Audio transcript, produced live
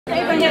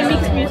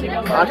Mixed music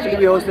award? Actually,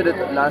 we hosted it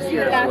last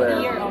year as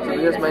well. So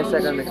this is my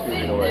second mixed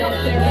music award.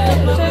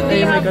 So do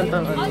you have... Okay.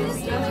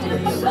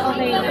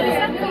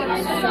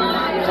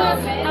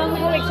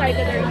 How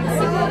excited are you?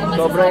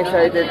 Sobrang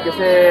excited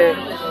kasi,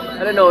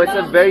 I don't know, it's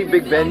a very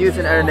big venue. It's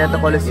in Araneta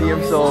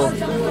Coliseum, so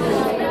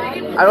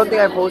I don't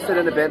think I've hosted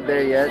an event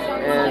there yet.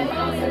 And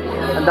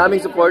ang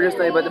daming supporters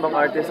na iba't ibang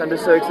artists. I'm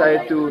just so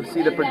excited to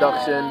see the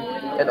production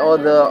and all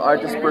the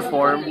artists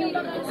perform.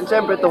 And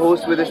syempre to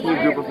host with this new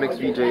group of mixed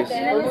VJs.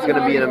 It's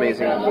gonna be an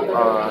amazing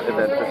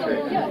event for sure.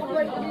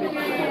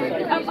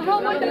 How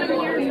about your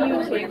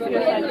music?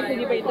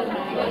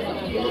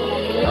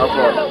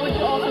 Opo. But would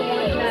you also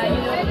want to,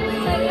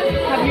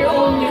 have your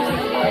own music?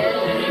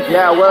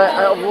 Yeah, well,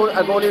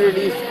 I've only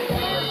released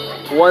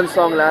one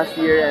song last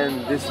year,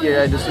 and this year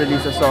I just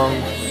released a song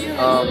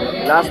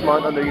last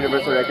month under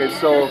Universal Records.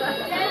 So,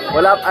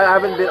 I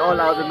haven't been all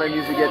out with my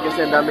music yet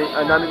kasi ang dami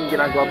kong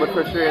ginagawa, but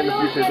for sure in the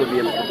future it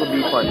will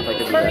be fun if I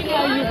can do that.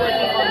 Are you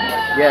working on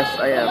that? Yes,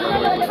 I am. I'm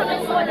working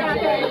on it.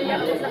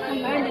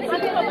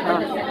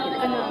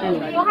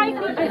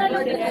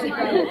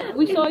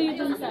 We saw you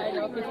dun sa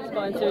Kisses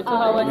concert, so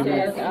how was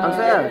it? Ang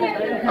saya.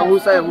 Ang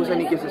husay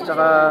ni Kisses.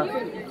 Tsaka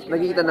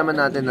nakikita naman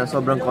natin na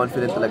sobrang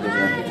confident talaga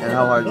niya and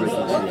how hardworking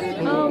she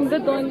is. The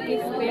Don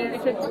Kiss thing,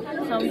 is it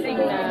something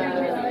na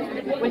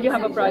will you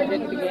have a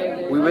project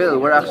together? We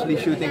will. We're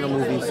actually shooting a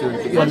movie soon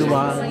together.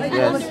 Walwal.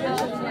 Yes.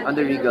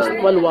 Under Regal.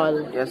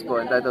 Walwal. Yes po,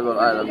 entitled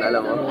Walwal.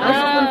 Alam mo?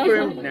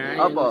 Confirmed na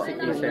Opo. si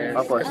Kisses.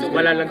 Opo.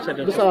 Wala lang siya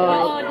doon.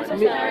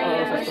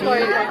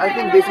 I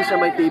think busy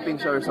siya may taping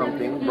siya or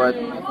something, but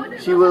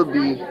she will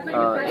be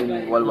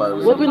in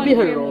Walwal. What will be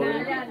her role?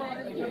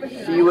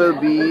 She will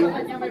be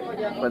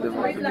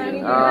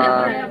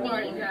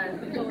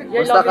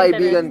basta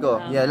kaibigan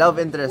ko. Yeah,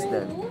 love interest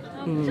din.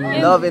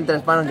 Love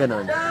interest, parang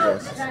ganun.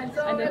 Yes.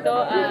 Ano to,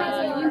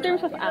 in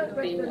terms of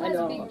acting,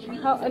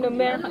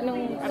 meron ka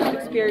nung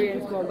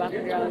experience mo,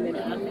 background in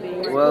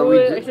acting? Well,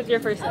 is it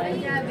your first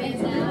time?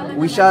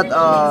 We shot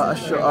a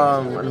show,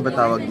 ano ba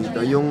tawag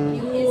dito? Yung,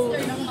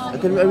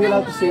 are we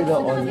allowed to say the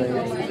online?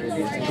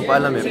 Hindi ko pa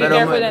alam eh. Pero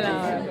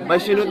may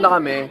shoot na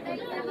kami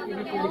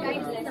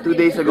 2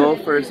 days ago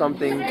for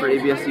something for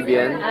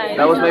ABS-CBN.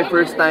 That was my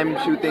first time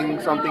shooting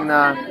something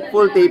na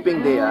full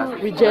taping day.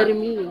 With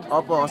Jeremy.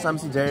 Opo, kasama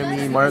si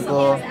Jeremy,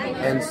 Marco,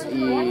 and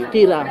si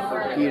Kira,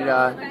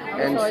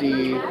 and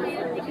si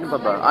sino pa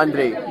ba?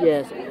 Andre.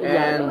 Yes.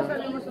 And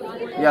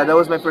yeah, that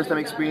was my first time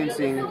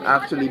experiencing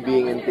actually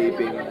being in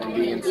taping and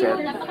being in set.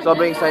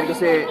 Sobrang excited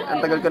kasi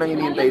ang tagal ko nang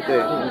hinihintay ito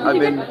eh.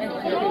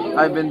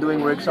 I've been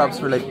doing workshops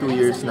for like 2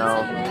 years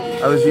now.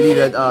 I was really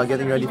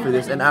getting ready for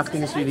this, and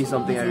acting is really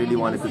something I really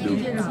wanted to do.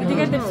 Did you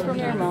get tips from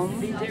your mom?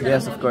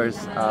 Yes, of course.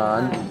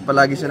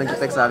 Palagi siya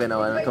nag-text sa akin,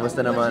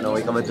 kamusta naman,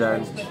 okay ka ba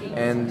dyan?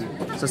 And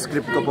sa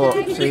script ko po,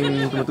 siya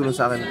yung tumutulong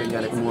sa akin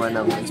kanya kumuha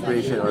ng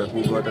inspiration or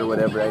hugot or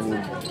whatever I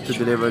need to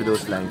deliver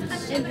those lines.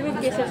 And with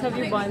Kisses, have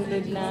you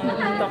bonded na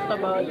talked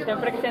about?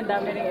 Siyempre kasi ang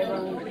dami ng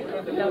ibang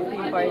love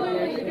team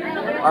partners.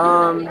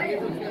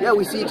 Yeah,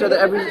 we see each other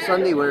every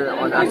Sunday. We're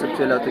on ASAP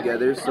Chill Out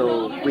together,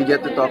 so we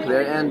get to talk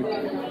there. And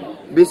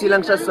busy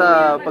lang siya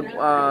sa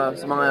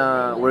mga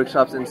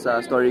workshops and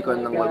sa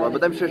StoryCon ng Walwal,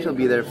 but I'm sure she'll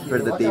be there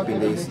for the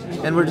taping days.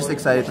 And we're just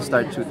excited to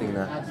start shooting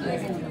na.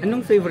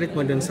 Anong favorite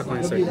mo dun sa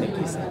concert ni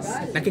Kisses?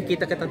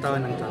 Nakikita kita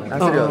tawa ng tawa.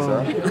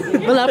 Seryoso?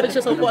 Malapit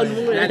siya sa upuan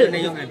mo. Lalo na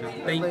yung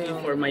thank you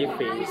for my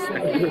face.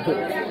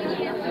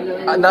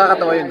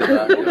 Nakakatawa yun,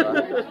 diba?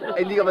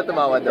 Hindi ka ba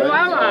tumawa doon?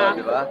 Tumawa!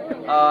 Diba?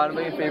 Ano ba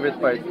yung favorite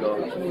part ko?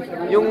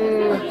 Yung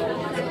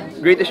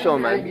Greatest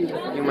Showman.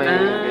 Yung may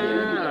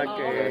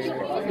okay.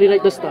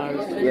 Rewrite the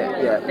Stars.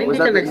 Yeah. Hindi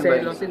ka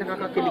nagselos,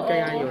 nakakakilig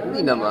kaya yun.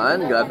 Hindi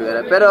naman, grabe ka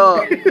na. Pero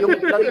yung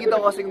nakikita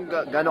ko kasing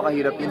gano'ng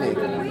kahirap yun eh.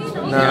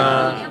 Na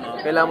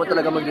kailangan mo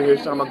talaga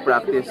mag-rehearse at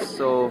mag-practice.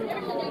 So,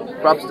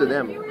 props to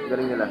them.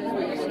 Galing nila.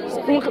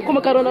 Kung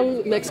magkaroon ng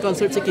next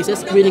concert si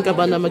Kisses, willing ka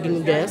ba na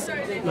maging guest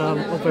na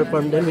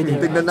perform din with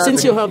her?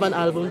 Since you have an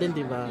album din,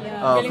 di ba?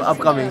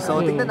 Upcoming.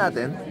 So, tignan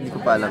natin. Hindi ko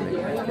pa alam eh.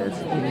 Yes.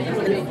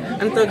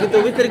 Ang tawag ito,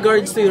 with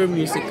regards to your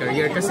music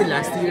career, kasi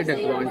last year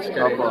nag-launch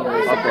ka rin.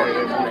 Opo.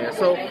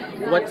 So,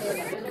 what's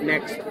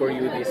next for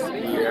you this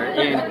year?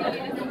 And,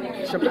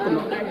 syempre kung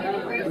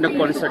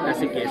nag-concert na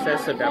si Kisses,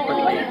 so dapat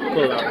may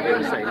collab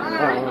din sa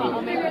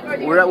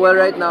inyo. Well,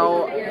 right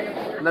now,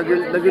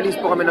 nag-release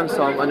po kami ng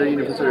song under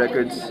Universal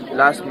Records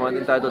last month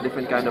entitled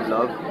Different Kind of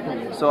Love.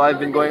 So I've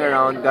been going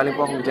around, galing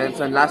po akong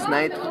Jensen last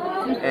night,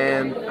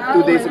 and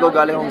 2 days ago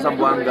galing akong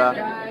Zamboanga.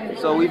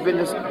 So we've been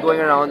just going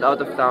around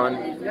out of town,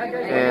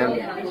 and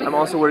I'm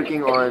also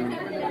working on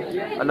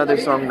another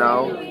song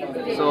now.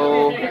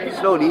 So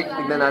slowly,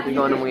 tignan natin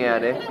kung anong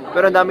mangyayari.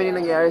 Pero ang dami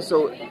rin nangyayari,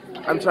 so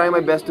I'm trying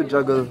my best to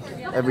juggle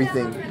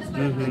everything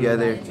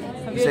together.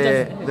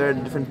 Kasi there are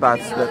different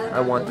paths that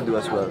I want to do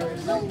as well.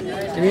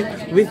 I mean,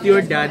 with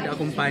your dad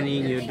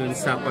accompanying you dun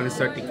sa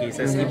concert ni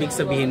Kisses, ibig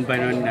sabihin ba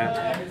nun na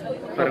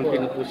parang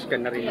pinupush ka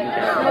na rin yung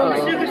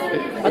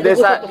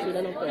dad?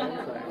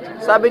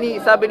 Sabi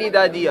ni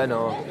Daddy,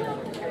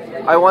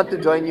 I want to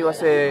join you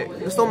kasi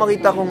gusto kong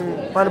makita kung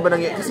paano ba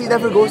nangyayari. Kasi he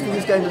never goes to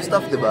these kinds of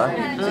stuff, diba?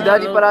 Si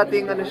Daddy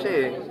parating ano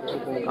siya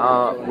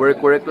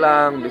work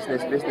lang,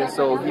 business.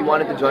 So he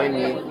wanted to join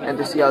me and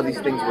to see how these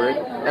things work.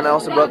 And I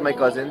also brought my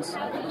cousins.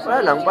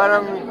 Wala lang,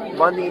 parang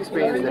bonding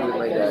experience din with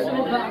my dad.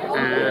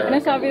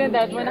 Nasabi na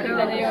dad mo,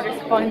 nakita na yung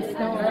response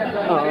no?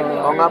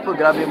 Oo nga po,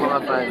 grabe yung mga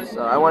fans.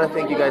 I want to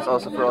thank you guys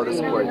also for all the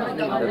support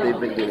that they've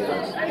been giving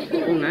us.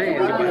 Oo nga eh,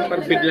 di ba?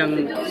 Parang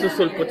biglang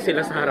susulpot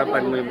sila sa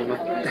harapan mo yung mga...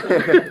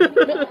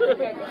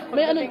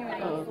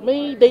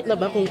 may date na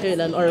ba kung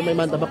kailan or may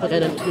month na ba kung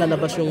kailan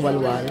lalabas yung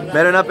Walwal?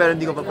 Meron na pero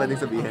hindi ko pa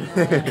pwedeng sabihin.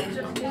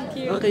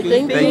 Okay,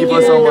 thank you. Thank you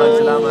po so much.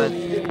 Salamat.